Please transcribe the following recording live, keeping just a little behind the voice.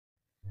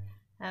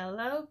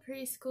Hello,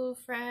 preschool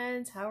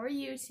friends. How are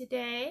you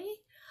today?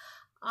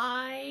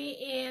 I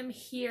am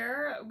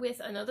here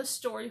with another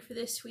story for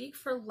this week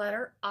for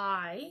letter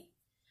I.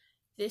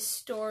 This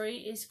story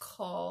is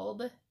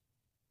called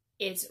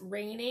It's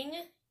Raining,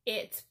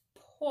 It's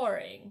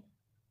Pouring.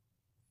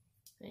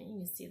 And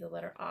you can see the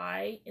letter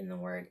I in the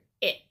word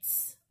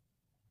it's.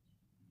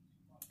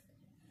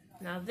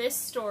 Now this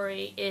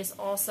story is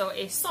also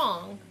a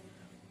song,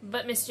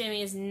 but Miss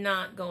Jamie is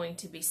not going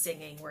to be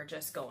singing. We're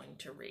just going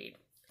to read.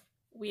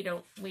 We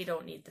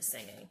don't need the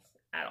singing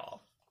at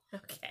all.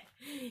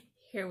 Okay,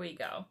 here we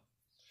go.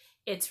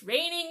 It's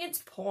raining,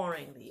 it's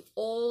pouring. The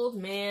old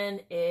man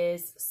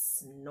is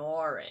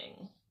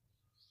snoring.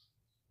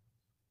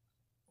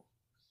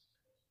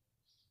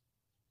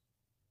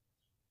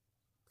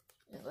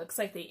 It looks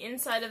like the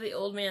inside of the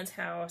old man's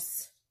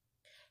house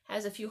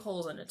has a few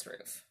holes in its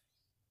roof.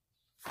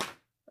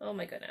 Oh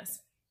my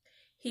goodness.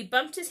 He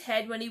bumped his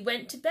head when he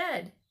went to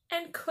bed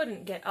and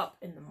couldn't get up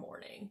in the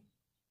morning.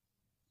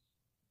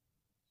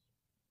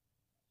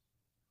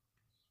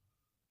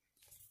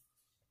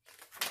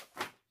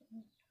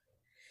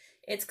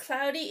 It's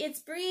cloudy, it's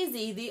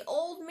breezy. The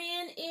old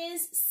man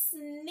is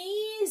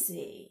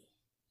sneezy.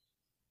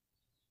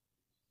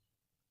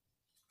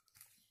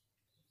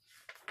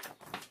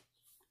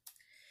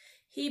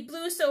 He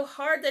blew so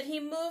hard that he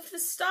moved the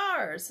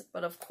stars.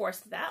 But of course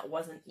that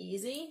wasn't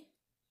easy.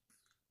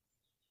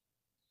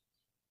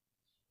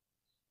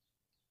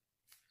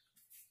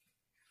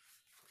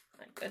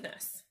 My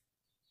goodness.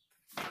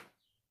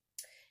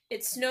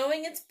 It's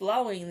snowing, it's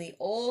blowing. The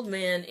old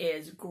man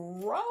is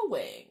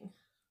growing.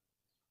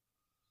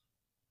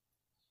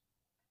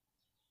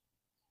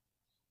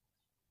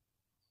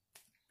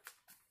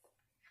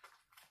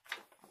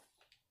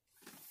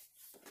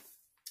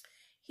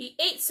 He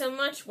ate so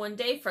much one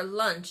day for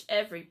lunch,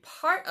 every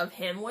part of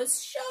him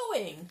was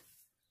showing.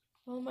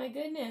 Oh my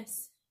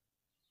goodness.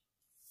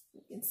 You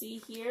can see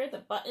here the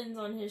buttons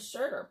on his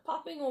shirt are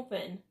popping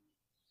open.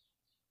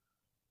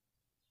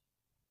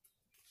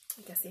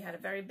 I guess he had a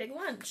very big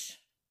lunch.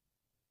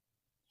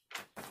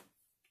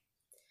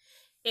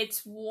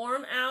 It's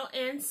warm out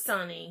and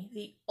sunny.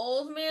 The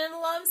old man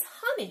loves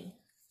honey.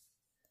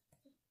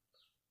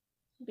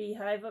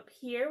 Beehive up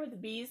here where the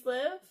bees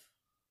live.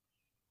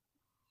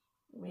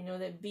 We know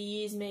that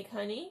bees make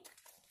honey.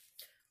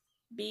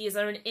 Bees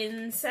are an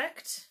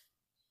insect,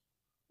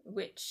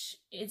 which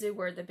is a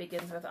word that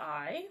begins with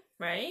I,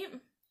 right?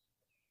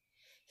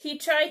 He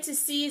tried to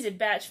seize a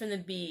batch from the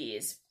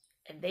bees,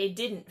 and they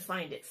didn't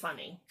find it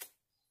funny.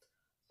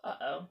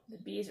 Uh-oh, the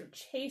bees are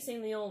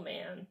chasing the old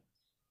man.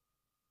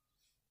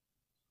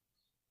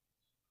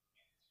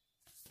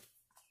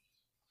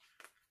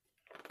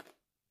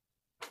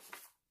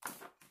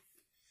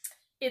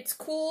 It's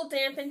cool,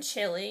 damp, and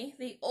chilly.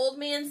 The old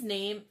man's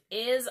name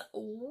is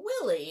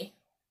Willie.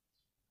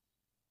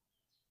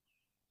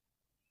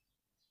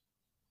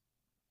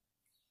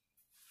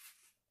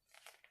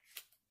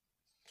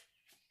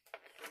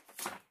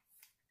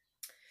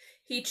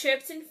 He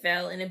tripped and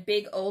fell in a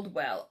big old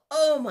well.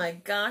 Oh my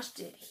gosh,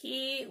 did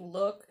he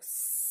look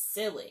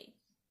silly.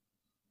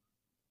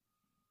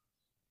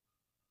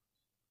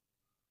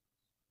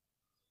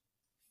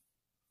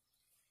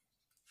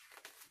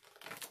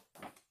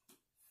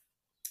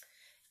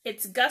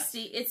 It's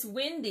gusty, it's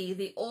windy.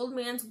 The old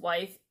man's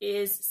wife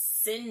is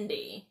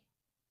Cindy.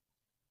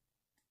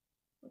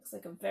 Looks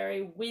like a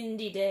very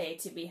windy day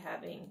to be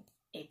having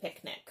a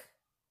picnic.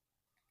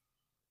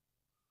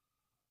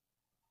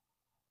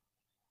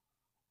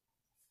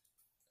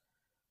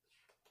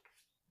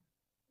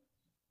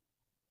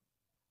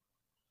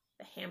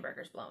 The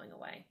hamburger's blowing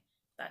away.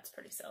 That's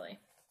pretty silly.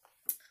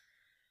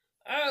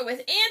 Oh,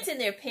 with ants in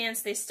their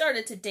pants, they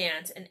started to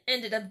dance and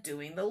ended up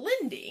doing the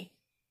Lindy.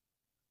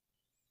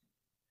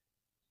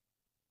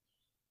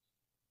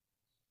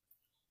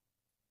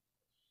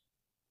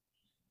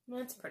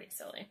 That's pretty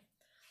silly.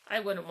 I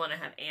wouldn't want to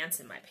have ants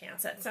in my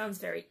pants. That sounds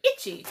very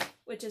itchy,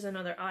 which is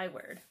another I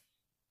word.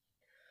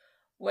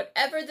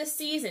 Whatever the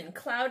season,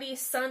 cloudy,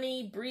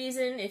 sunny,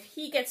 breezing, if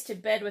he gets to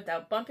bed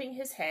without bumping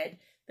his head,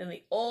 then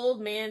the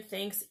old man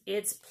thinks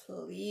it's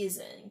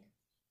pleasing.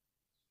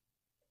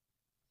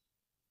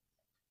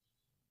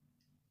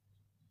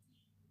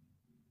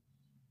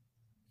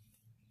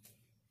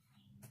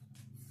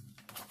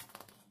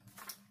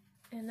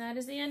 And that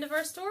is the end of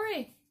our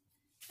story.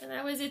 And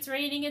that was It's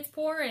Raining, It's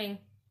Pouring.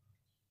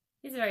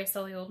 He's a very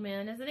silly old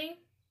man, isn't he?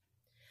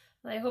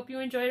 Well, I hope you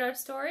enjoyed our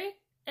story,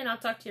 and I'll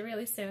talk to you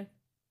really soon.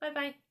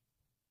 Bye-bye.